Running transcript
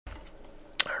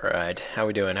Alright, how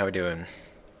we doing? How we doing?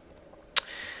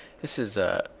 This is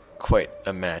quite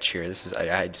a match here.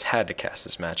 I just had to cast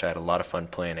this match. I had a lot of fun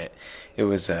playing it. It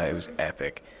was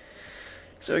epic.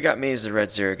 So we got me as the red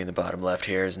Zerg in the bottom left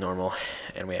here as normal,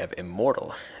 and we have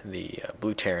Immortal, the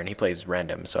blue Terran. He plays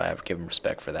random, so I have to give him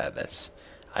respect for that.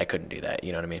 I couldn't do that,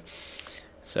 you know what I mean?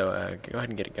 So go ahead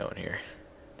and get it going here.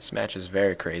 This match is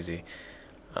very crazy.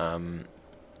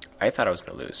 I thought I was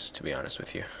gonna lose, to be honest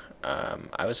with you.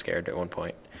 I was scared at one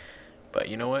point, but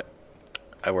you know what?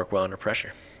 I work well under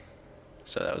pressure,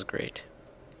 so that was great.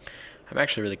 I'm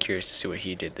actually really curious to see what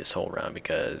he did this whole round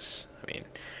because, I mean,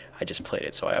 I just played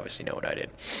it, so I obviously know what I did.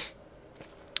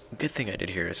 Good thing I did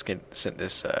here is sent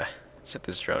this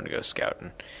drone to go scout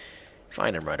and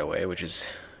find him right away, which is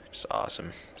just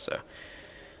awesome. So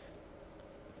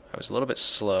I was a little bit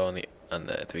slow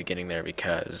at the beginning there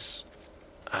because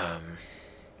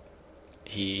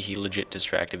he legit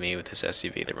distracted me with this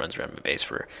SUV that runs around my base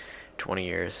for 20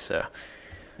 years. So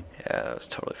yeah, that was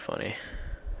totally funny.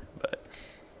 But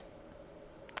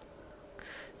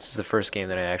this is the first game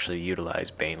that I actually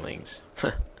utilized banelings.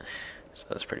 So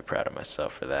I was pretty proud of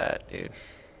myself for that, dude.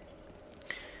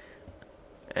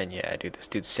 And yeah, dude, this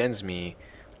dude sends me.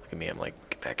 Look at me, I'm like,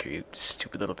 get back here, you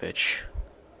stupid little bitch.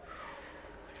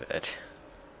 Look at that.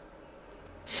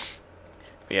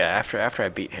 But yeah, after I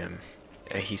beat him,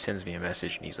 he sends me a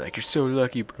message and he's like, "You're so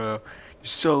lucky, bro. You're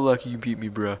so lucky you beat me,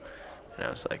 bro." And I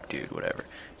was like, dude, whatever.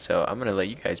 So I'm gonna let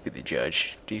you guys be the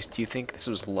judge. Do you think this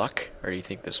was luck, or do you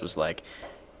think this was like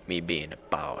me being a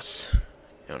boss? You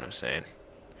know what I'm saying?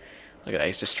 Look at that,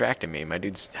 he's distracting me. My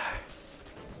dude's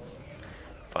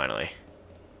finally.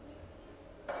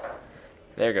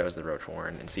 There goes the Roach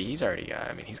Warren. And see, he's already got,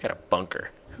 I mean, he's got a bunker.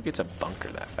 Who gets a bunker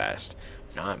that fast?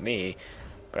 Not me.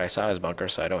 But I saw his bunker,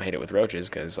 so I don't hit it with roaches,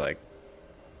 because, like,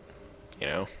 you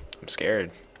know, I'm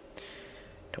scared.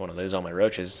 Don't want to lose all my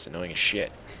roaches. It's annoying as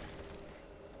shit.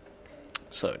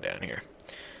 Slow it down here.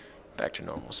 Back to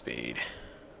normal speed.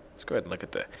 Let's go ahead and look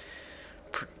at the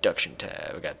production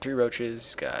tab. We got 3 roaches.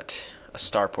 He's got a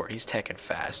starport. He's teching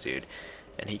fast, dude.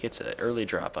 And he gets an early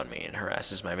drop on me and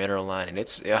harasses my mineral line. And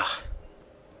it's, ugh.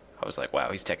 I was like,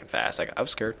 wow, he's teching fast. I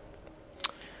was scared.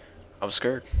 I was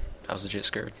scared. I was legit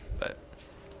scared. But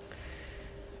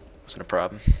wasn't a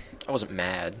problem. I wasn't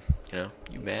mad. You know,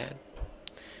 you mad?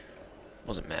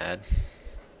 Wasn't mad.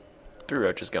 3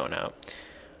 roaches going out.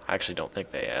 I actually don't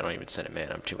think I don't even send him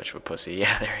in. I'm too much of a pussy.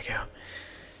 Yeah, there we go.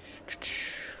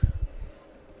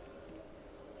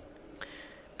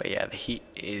 But yeah, the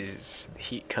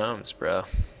heat comes, bro.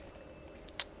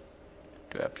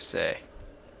 Do I have to say?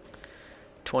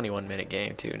 21-minute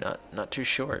game too, not too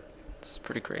short. It's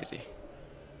pretty crazy.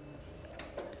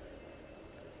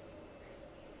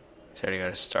 He's already got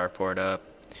a starport up.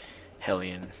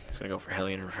 Hellion. He's gonna go for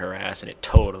Hellion and harass, and it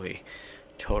totally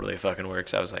fucking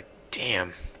works. I was like, damn.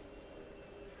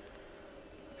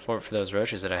 If it weren't for those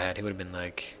roaches that I had, he would have been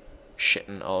like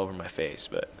shitting all over my face,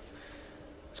 but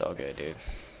it's all good, dude.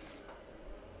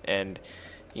 And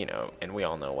you know, and we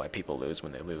all know why people lose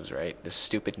when they lose, right? This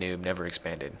stupid noob never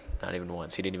expanded, not even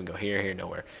once. He didn't even go here,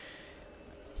 nowhere.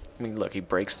 I mean, look, he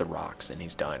breaks the rocks and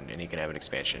he's done, and he can have an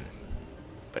expansion.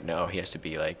 But no, he has to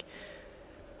be like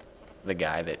the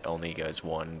guy that only goes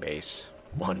one base,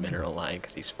 one mineral line,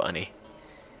 because he's funny.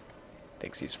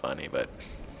 Thinks he's funny, but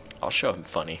I'll show him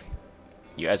funny.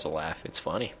 You guys will laugh. It's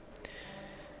funny.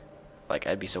 Like,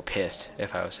 I'd be so pissed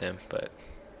if I was him, but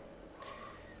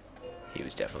he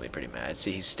was definitely pretty mad.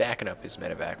 See, he's stacking up his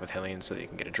medevac with Hellion so that he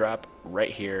can get a drop right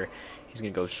here. He's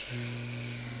gonna go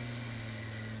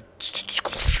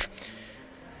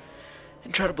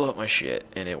and try to blow up my shit,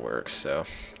 and it works. So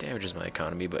damages my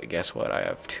economy, but guess what? I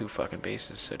have 2 fucking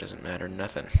bases, so it doesn't matter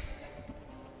nothing.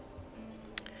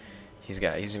 He's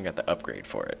even got the upgrade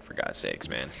for it, for God's sakes,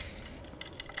 man.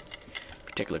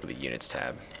 Take a look at the units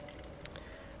tab.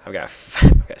 I've got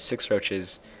 6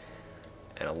 roaches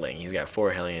and a ling. He's got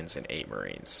 4 Hellions and 8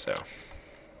 Marines. So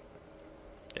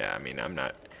yeah, I mean,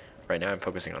 right now I'm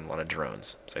focusing on a lot of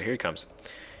drones. So here he comes.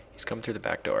 He's coming through the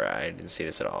back door. I didn't see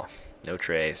this at all. No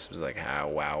trace. It was like, how,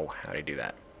 wow, how'd he do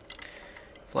that?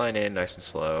 Flying in nice and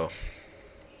slow.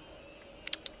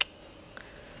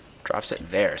 Drops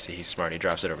it there. See, he's smart. He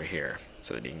drops it over here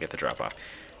so that he can get the drop off.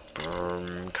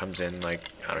 Boom, comes in like,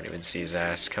 I don't even see his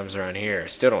ass. Comes around here.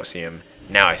 Still don't see him.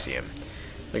 Now I see him.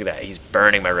 Look at that. He's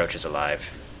burning my roaches alive.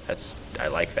 I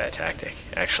like that tactic,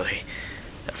 actually.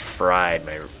 That fried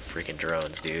my freaking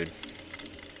drones, dude.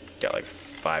 Got like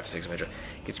 5, 6 of my drones.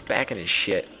 Gets back in his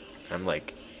shit. I'm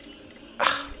like,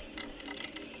 ugh.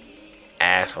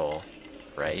 Asshole.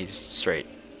 Right? He just straight.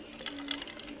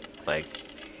 Like,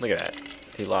 look at that.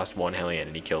 He lost one Hellion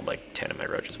and he killed like 10 of my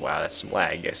roaches. Wow, that's some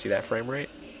lag. You guys see that frame rate?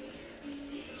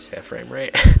 See that frame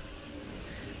rate?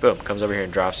 Boom, comes over here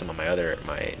and drops him on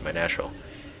my natural.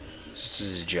 This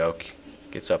is a joke.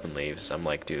 Gets up and leaves. I'm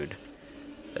like, dude,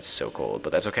 that's so cold,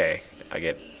 but that's okay.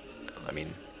 I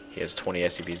mean, he has 20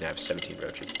 SCPs and I have 17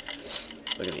 roaches.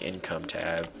 Look at the income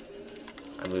tab.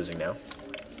 I'm losing now.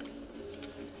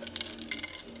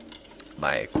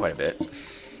 By quite a bit.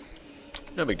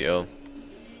 No big deal.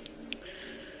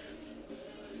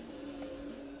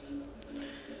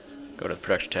 Go to the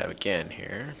production tab again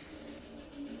here.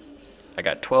 I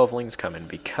got 12 lings coming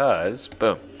because,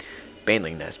 boom,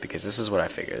 Baneling nest, because this is what I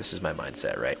figure. This is my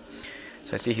mindset, right?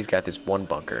 So I see he's got this one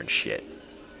bunker and shit.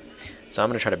 So I'm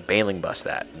going to try to Baneling bust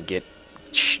that and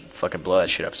fucking blow that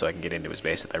shit up so I can get into his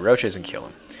base with my roaches and kill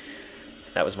him.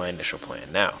 That was my initial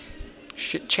plan. Now,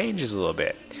 shit changes a little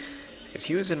bit. Because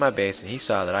he was in my base and he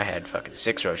saw that I had fucking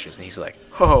 6 roaches and he's like,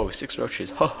 ho, 6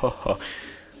 roaches, ho, ho, ho.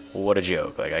 What a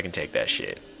joke. Like, I can take that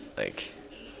shit. Like,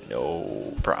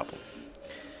 no problem.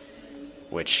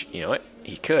 Which, you know what?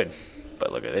 He could.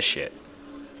 But look at this shit.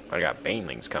 I got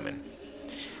Banelings coming.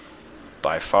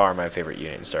 By far my favorite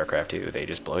unit in StarCraft 2. They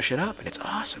just blow shit up and it's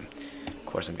awesome. Of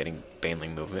course I'm getting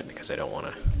Baneling movement because I don't want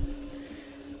to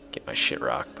get my shit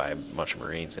rocked by a bunch of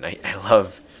Marines. And I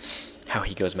love how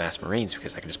he goes mass Marines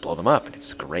because I can just blow them up and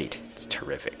it's great. It's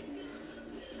terrific.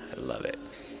 I love it.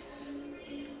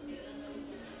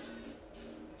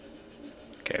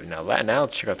 Okay, now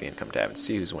let's check out the income tab and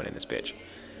see who's winning this bitch.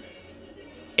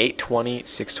 820,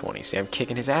 620. See, I'm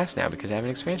kicking his ass now because I have an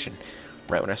expansion.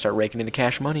 Right when I start raking in the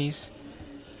cash monies,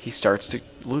 he starts to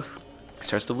lose.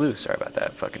 Sorry about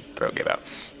that. Fucking throat gave out.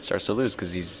 Starts to lose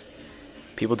because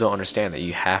people don't understand that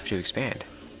you have to expand.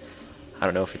 I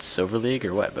don't know if it's Silver League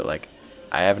or what, but like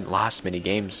I haven't lost many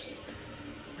games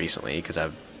recently because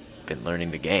I've been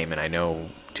learning the game and I know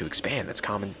to expand. That's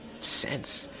common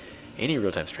sense. Any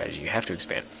real-time strategy, you have to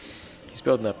expand. He's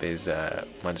building up his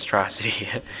monstrosity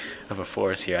of a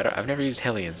force here. I've never used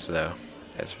Hellions though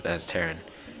as Terran.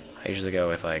 I usually go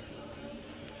with like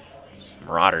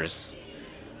Marauders,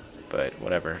 but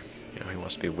whatever. You know, he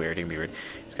wants to be weird. He can be weird.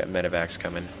 He's got medevacs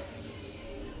coming.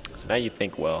 So now you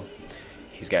think, well,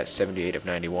 he's got 78 of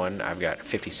 91. I've got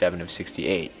 57 of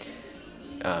 68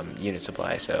 unit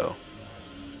supply. So,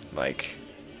 like,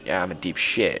 yeah, I'm a deep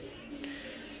shit.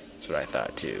 That's what I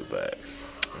thought too. But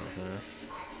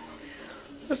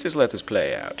let's just let this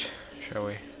play out, shall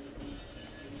we?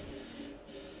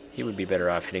 He would be better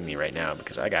off hitting me right now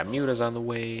because I got mutas on the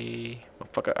way.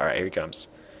 Motherfucker. Alright, here he comes.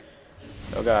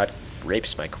 Oh god.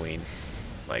 Rapes my queen.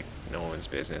 Like no one's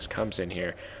business. Comes in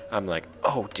here. I'm like,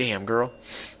 oh damn girl.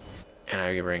 And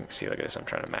I bring, see, look at this. I'm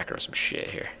trying to macro some shit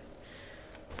here.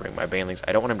 Bring my Banelings.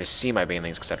 I don't want him to see my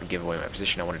Banelings because that would give away my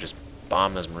position. I want to just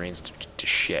bomb those Marines to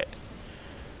shit.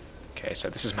 Okay, so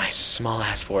this is my small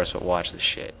ass force, but watch this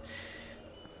shit.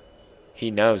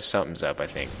 He knows something's up, I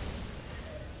think.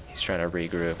 He's trying to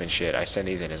regroup and shit. I send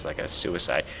these in as like a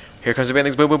suicide. Here comes the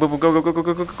Banelings. Boom, boom, boom, boom, go, go, go,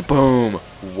 go, go, go, go, boom.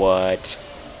 What?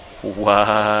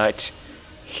 What?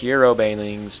 Hero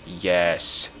Banelings,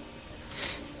 yes.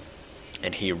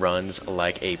 And he runs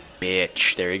like a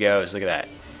bitch. There he goes. Look at that.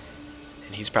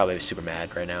 And he's probably super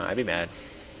mad right now. I'd be mad.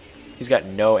 He's got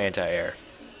no anti-air.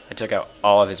 I took out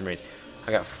all of his Marines.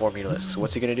 I got 4 Mutalisks.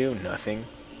 What's he gonna do? Nothing.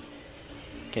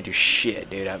 Can't do shit,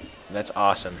 dude. That's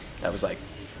awesome. That was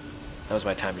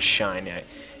my time to shine. Yeah,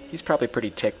 he's probably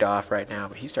pretty ticked off right now,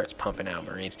 but he starts pumping out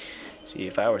Marines. See,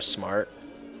 if I were smart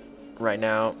right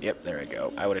now, yep, there we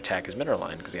go. I would attack his mineral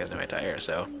line because he has no anti-air.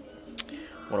 So,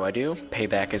 what do?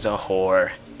 Payback is a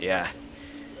whore. Yeah.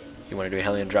 You want to do a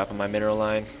Hellion drop on my mineral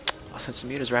line? I'll send some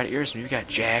mutas right at yours, and you got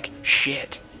jack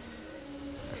shit.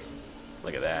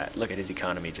 Look at that. Look at his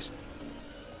economy. Just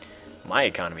my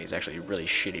economy is actually really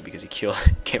shitty because he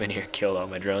came in here and killed all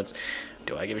my drones.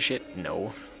 Do I give a shit?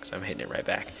 No, because I'm hitting it right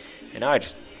back. And now I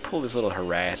just pull this little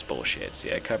harass bullshit.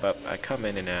 See, I come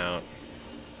in and out.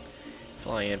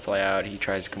 Fly in, fly out. He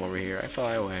tries to come over here. I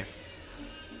fly away.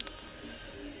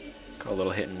 Go a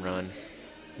little hit and run.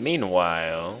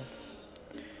 Meanwhile,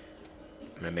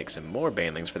 I'm going to make some more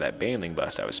Banelings for that Baneling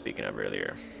bust I was speaking of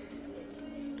earlier.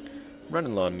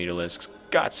 Running low on Mutalisks.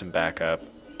 Got some backup.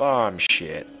 Bomb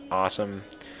shit. Awesome.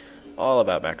 All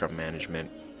about macro management.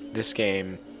 This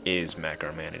game is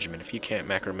macro management. If you can't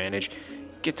macro manage,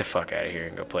 get the fuck out of here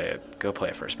and go play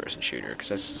a first-person shooter, because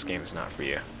this game is not for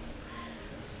you.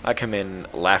 I come in,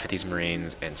 laugh at these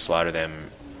Marines, and slaughter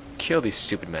them. Kill these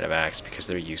stupid medevacs because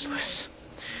they're useless.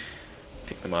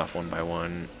 Pick them off one by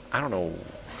one. I don't know,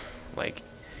 like,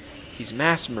 he's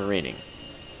mass marining.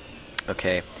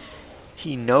 Okay,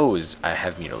 he knows I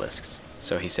have Mutalisks.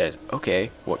 So he says,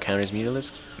 okay, what counters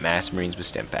Mutalisks? Mass Marines with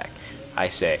Stim Pack. I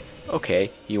say,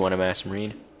 okay, you want a Mass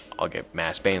Marine? I'll get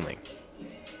Mass Baneling.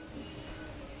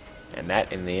 And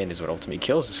that, in the end, is what ultimately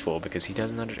kills this fool, because he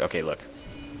doesn't okay, look.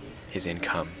 His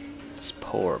income. This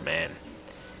poor man.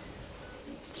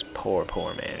 This poor,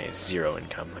 poor man. He has 0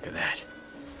 income. Look at that.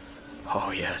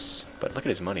 Oh, yes. But look at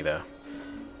his money, though.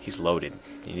 He's loaded.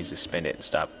 He needs to spend it and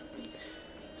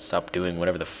stop doing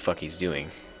whatever the fuck he's doing.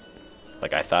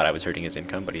 Like, I thought I was hurting his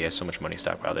income, but he has so much money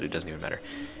stockpiled that it doesn't even matter.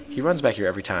 He runs back here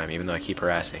every time, even though I keep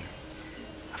harassing.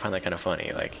 I find that kind of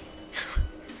funny. Like,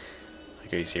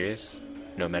 are you serious?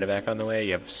 No medevac on the way?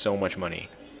 You have so much money.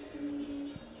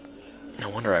 No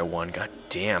wonder I won. God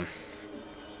damn.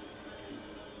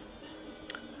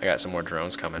 I got some more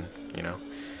drones coming, you know.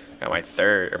 Got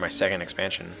my second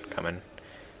expansion coming.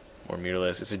 More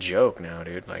Mutalisks. It's a joke now,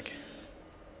 dude. Like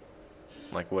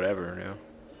whatever, you know.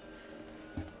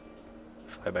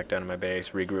 Fly back down to my base,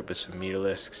 regroup with some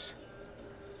Mutalisks.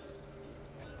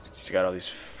 Since he's got all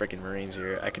these freaking Marines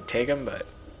here, I could take him, but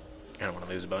I don't want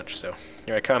to lose a bunch, so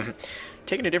here I come.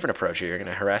 Taking a different approach here.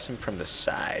 Gonna harass him from the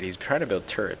side. He's trying to build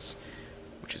turrets,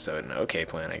 which is an okay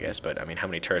plan, I guess, but I mean, how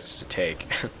many turrets does it take?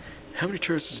 How many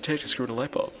turrets does it take to screw in a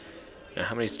light bulb? Now,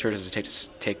 how many turrets does it take to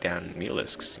take down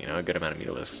Mutalisks? You know, a good amount of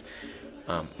Mutalisks.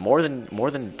 More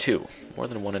than 2. More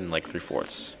than 1 and like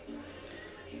 3/4.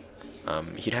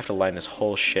 He'd have to line this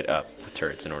whole shit up with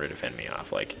turrets in order to fend me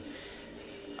off. Like,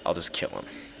 I'll just kill him.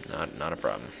 Not a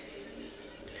problem.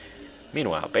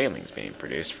 Meanwhile, Baneling's being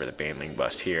produced for the Baneling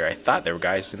bust here. I thought there were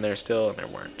guys in there still, and there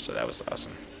weren't, so that was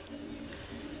awesome.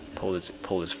 Pulled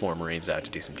his 4 Marines out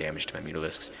to do some damage to my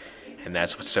Mutalisks. And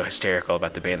that's what's so hysterical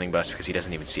about the Baneling bust, because he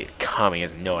doesn't even see it coming. He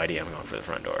has no idea I'm going for the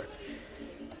front door.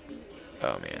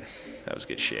 Oh man, that was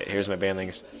good shit. Here's my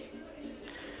Banelings.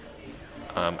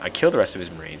 I killed the rest of his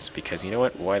Marines because, you know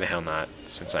what? Why the hell not?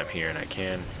 Since I'm here and I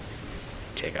can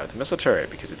take out the missile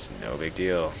turret, because it's no big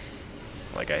deal.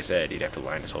 Like I said, he'd have to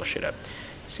line his whole shit up.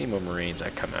 See more Marines. I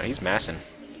come out. He's massing.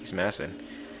 He's massing.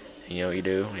 And you know what you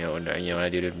do? You know what I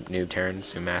do to noob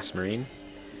Terrans who mass Marine?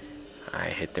 I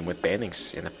hit them with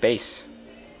Banelings in the face.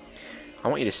 I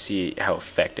want you to see how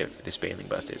effective this Baneling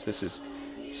bust is. This is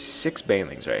 6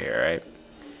 Banelings right here, alright?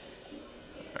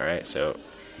 Alright, so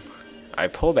I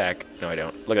pull back. No, I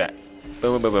don't. Look at that.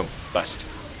 Boom, boom, boom, boom. Bust.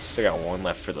 Still got 1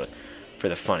 left for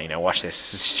the funny. Now watch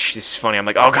this. This is funny. I'm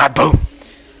like, oh god, boom!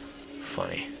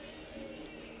 Funny.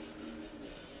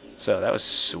 So that was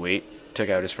sweet. Took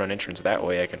out his front entrance. That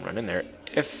way I can run in there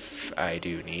if I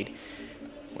do need.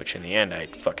 Which in the end I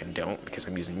fucking don't, because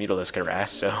I'm using Mutalisk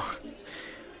harass, so.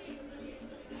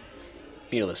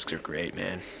 Mutalisks are great,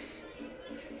 man.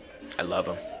 I love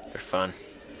them. They're fun.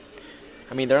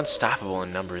 I mean, they're unstoppable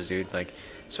in numbers, dude. Like,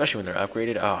 especially when they're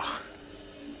upgraded. Oh,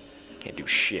 can't do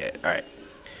shit. All right,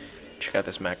 check out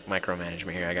this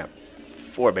micromanagement here. I got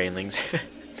 4 Banelings.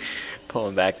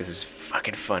 Pulling back. This is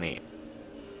fucking funny.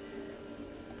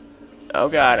 Oh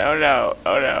god. Oh no.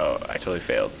 Oh no. I totally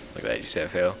failed. Look at that. You see I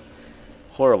fail?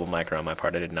 Horrible micro on my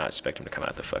part. I did not expect him to come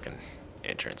out the fucking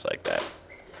entrance like that.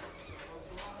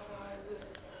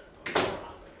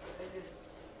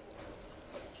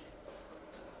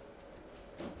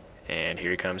 And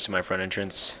here he comes to my front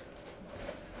entrance.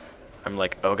 I'm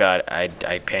like, oh god, I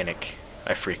panic.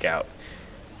 I freak out.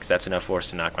 Because that's enough force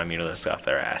to knock my Mutalisks off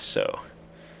their ass, so.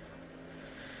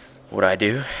 What do I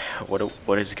do?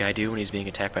 What does the guy do when he's being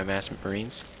attacked by mass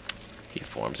Marines? He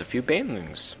forms a few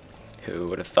Banelings. Who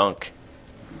would have thunk?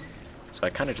 So I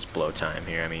kind of just blow time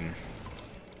here. I mean,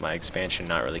 my expansion,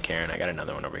 not really caring. I got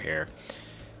another one over here.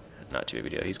 Not too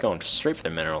big a deal. He's going straight for the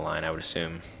mineral line, I would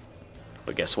assume.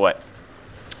 But guess what?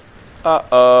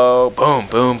 Uh-oh. Boom,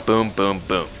 boom, boom, boom,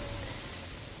 boom.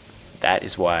 That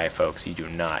is why, folks, you do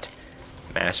not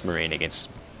mass Marine against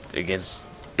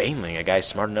Baneling. A guy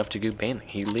smart enough to do Baneling.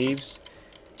 He leaves.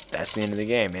 That's the end of the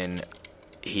game. And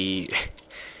he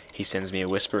sends me a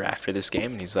whisper after this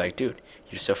game, and he's like, dude,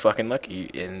 you're so fucking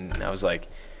lucky. And I was like,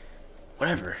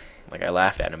 whatever. Like, I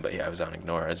laughed at him, but yeah, I was on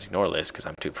ignore list because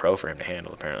I'm too pro for him to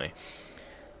handle, apparently.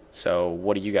 So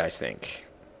what do you guys think?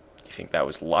 You think that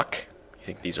was luck? You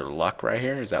think these are luck right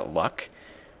here? Is that luck?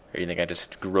 Or do you think I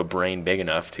just grew a brain big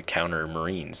enough to counter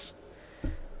Marines?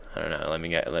 I don't know.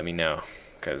 Let me know,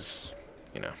 because,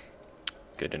 you know,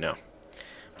 good to know.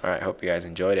 Alright, hope you guys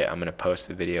enjoyed it. I'm going to post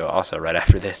the video also right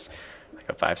after this. Like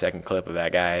a 5-second clip of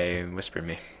that guy whispering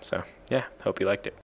me. So, yeah, hope you liked it.